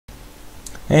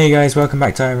Hey guys, welcome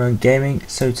back to Iron Gaming.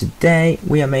 So today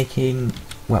we are making,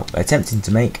 attempting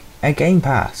to make a game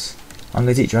pass. I'm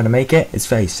going to teach you how to make it. It's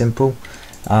very simple.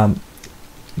 You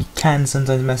can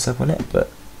sometimes mess up on it, but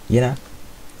you know,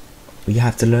 you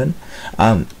have to learn.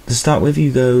 To start with,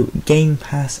 you go Game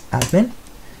Pass Admin.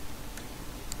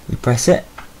 You press it,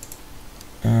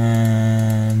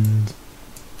 and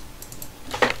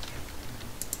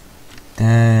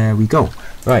there we go.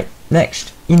 Right,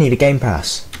 next you need a Game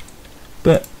Pass.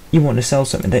 But you want to sell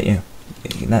something, don't you?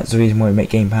 That's the reason why we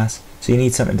make Game Pass. So you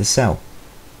need something to sell.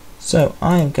 So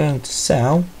I am going to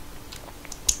sell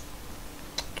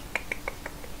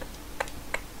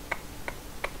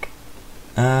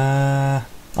I'm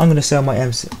going to sell my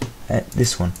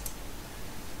this one.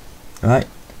 Alright,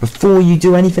 before you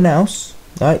do anything else,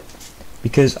 right?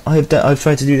 Because I've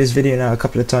tried to do this video now a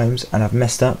couple of times and I've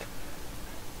messed up.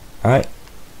 Alright,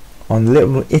 on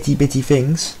little itty bitty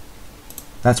things.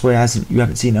 That's why you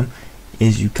haven't seen them.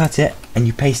 Is you cut it and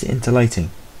you paste it into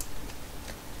lighting.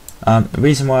 The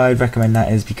reason why I'd recommend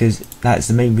that is because that's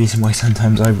the main reason why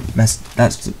sometimes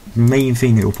that's the main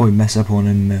thing that will probably mess up on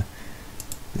in the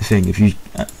thing if you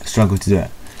struggle to do it.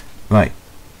 Right.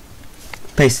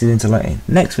 Paste it into lighting.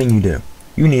 Next thing you do,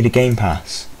 you need a Game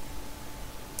Pass,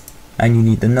 and you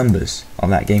need the numbers of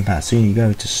that Game Pass. So you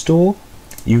go to Store,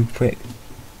 you click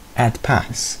Add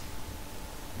Pass,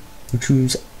 you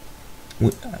choose.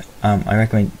 I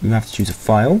recommend you have to choose a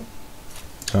file,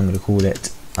 so I'm going to call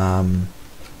it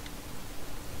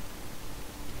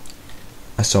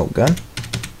assault gun,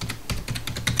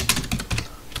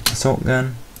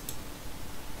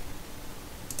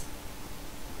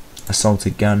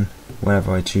 assaulted gun,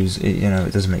 whatever I choose. You know,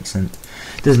 it doesn't make sense.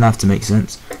 It doesn't have to make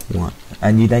sense. What?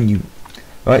 And you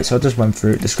right. So I'll just run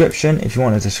through description. If you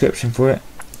want a description for it,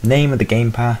 name of the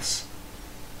Game Pass,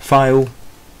 file,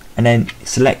 and then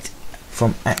select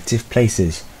from active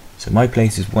places. So my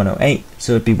place is 108,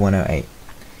 so it'd be 108.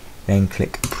 Then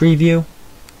click preview.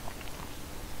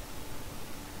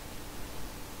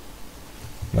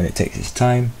 When it takes its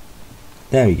time,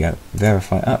 there we go.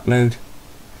 Verify upload,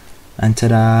 and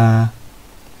ta-da!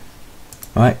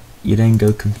 Right, you then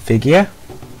go configure,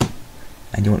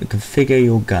 and you want to configure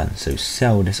your gun. So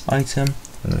sell this item.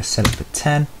 I'm going to sell it for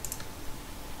 10,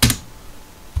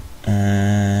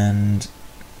 and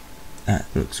that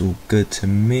looks all good to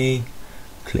me.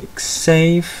 Click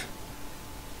save.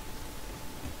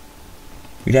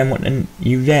 You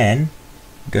then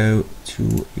go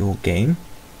to your game.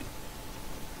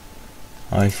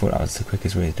 I thought that was the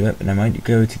quickest way to do it, but never mind. You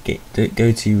go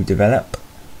to develop,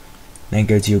 then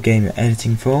go to your game you're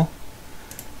editing for.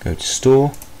 Go to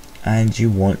store, and you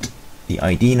want the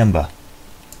ID number,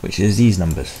 which is these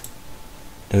numbers.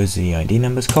 Those are the ID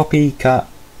numbers. Copy, cut,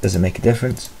 doesn't make a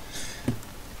difference.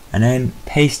 And then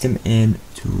paste them in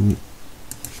to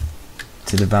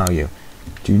the value.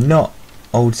 Do not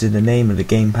alter the name of the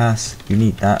Game Pass. You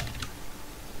need that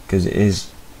because it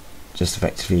is just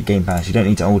effectively a Game Pass. You don't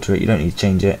need to alter it, you don't need to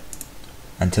change it,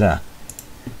 and ta-da.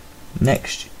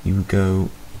 Next you go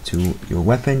to your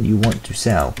weapon you want to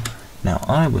sell. Now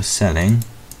I was selling,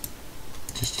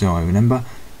 just so I remember,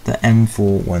 the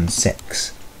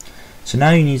M416. So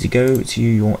now you need to go to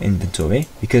your inventory,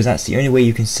 because that's the only way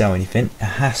you can sell anything. It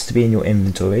has to be in your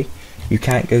inventory. You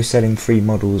can't go selling free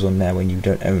models on there when you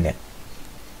don't own it.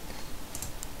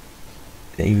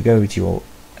 Then you go to your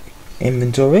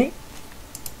inventory,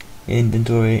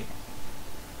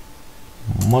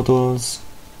 models.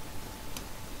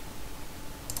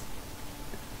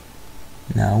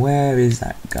 Now where is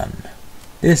that gun?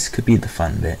 This could be the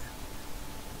fun bit,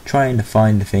 trying to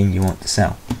find the thing you want to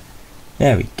sell.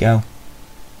 There we go.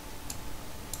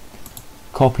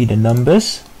 Copy the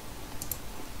numbers.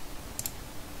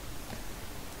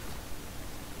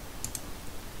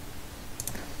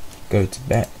 Go to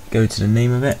the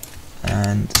name of it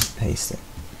and paste it.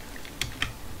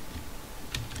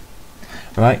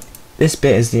 Right, this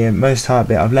bit is the most hard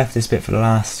bit. I've left this bit for the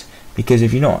last because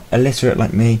if you're not illiterate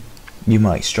like me, you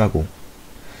might struggle.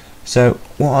 So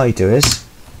what I do is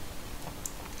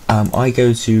I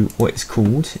go to what it's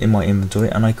called in my inventory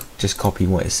and I just copy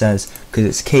what it says because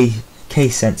it's case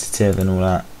sensitive and all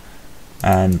that,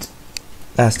 and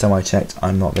last time I checked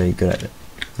I'm not very good at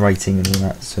writing and all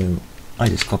that, so I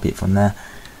just copy it from there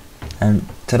and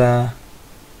ta-da,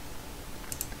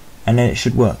 and then it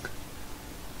should work.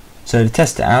 So to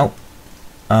test it out,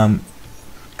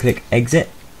 click exit,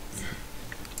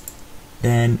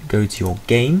 then go to your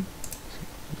game.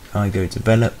 I go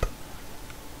develop,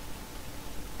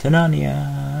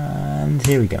 Tanania, and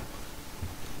here we go.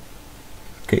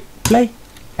 Click play,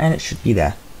 and it should be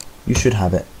there. You should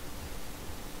have it.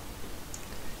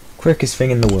 Quickest thing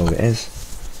in the world it is.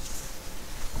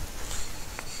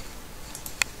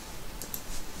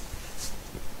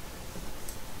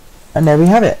 And there we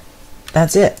have it.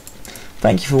 That's it.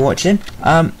 Thank you for watching.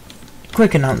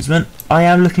 Quick announcement, I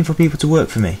am looking for people to work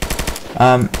for me.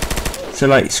 So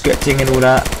like scripting and all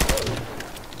that.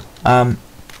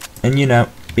 And you know,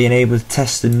 being able to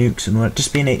test the nukes and all that.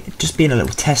 Just being a little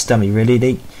test dummy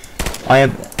really.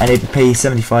 And they pay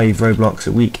 75 Roblox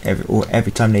a week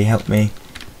every time they help me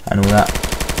and all that.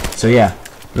 So yeah,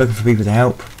 looking for people to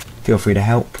help. Feel free to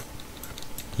help.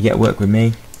 You get to work with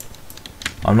me.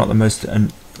 I'm not the most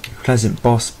pleasant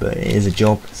boss, but it is a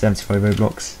job. 75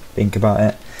 Roblox. Think about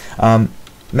it.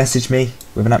 Message me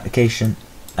with an application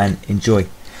and enjoy.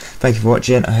 Thank you for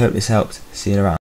watching. I hope this helped. See you around.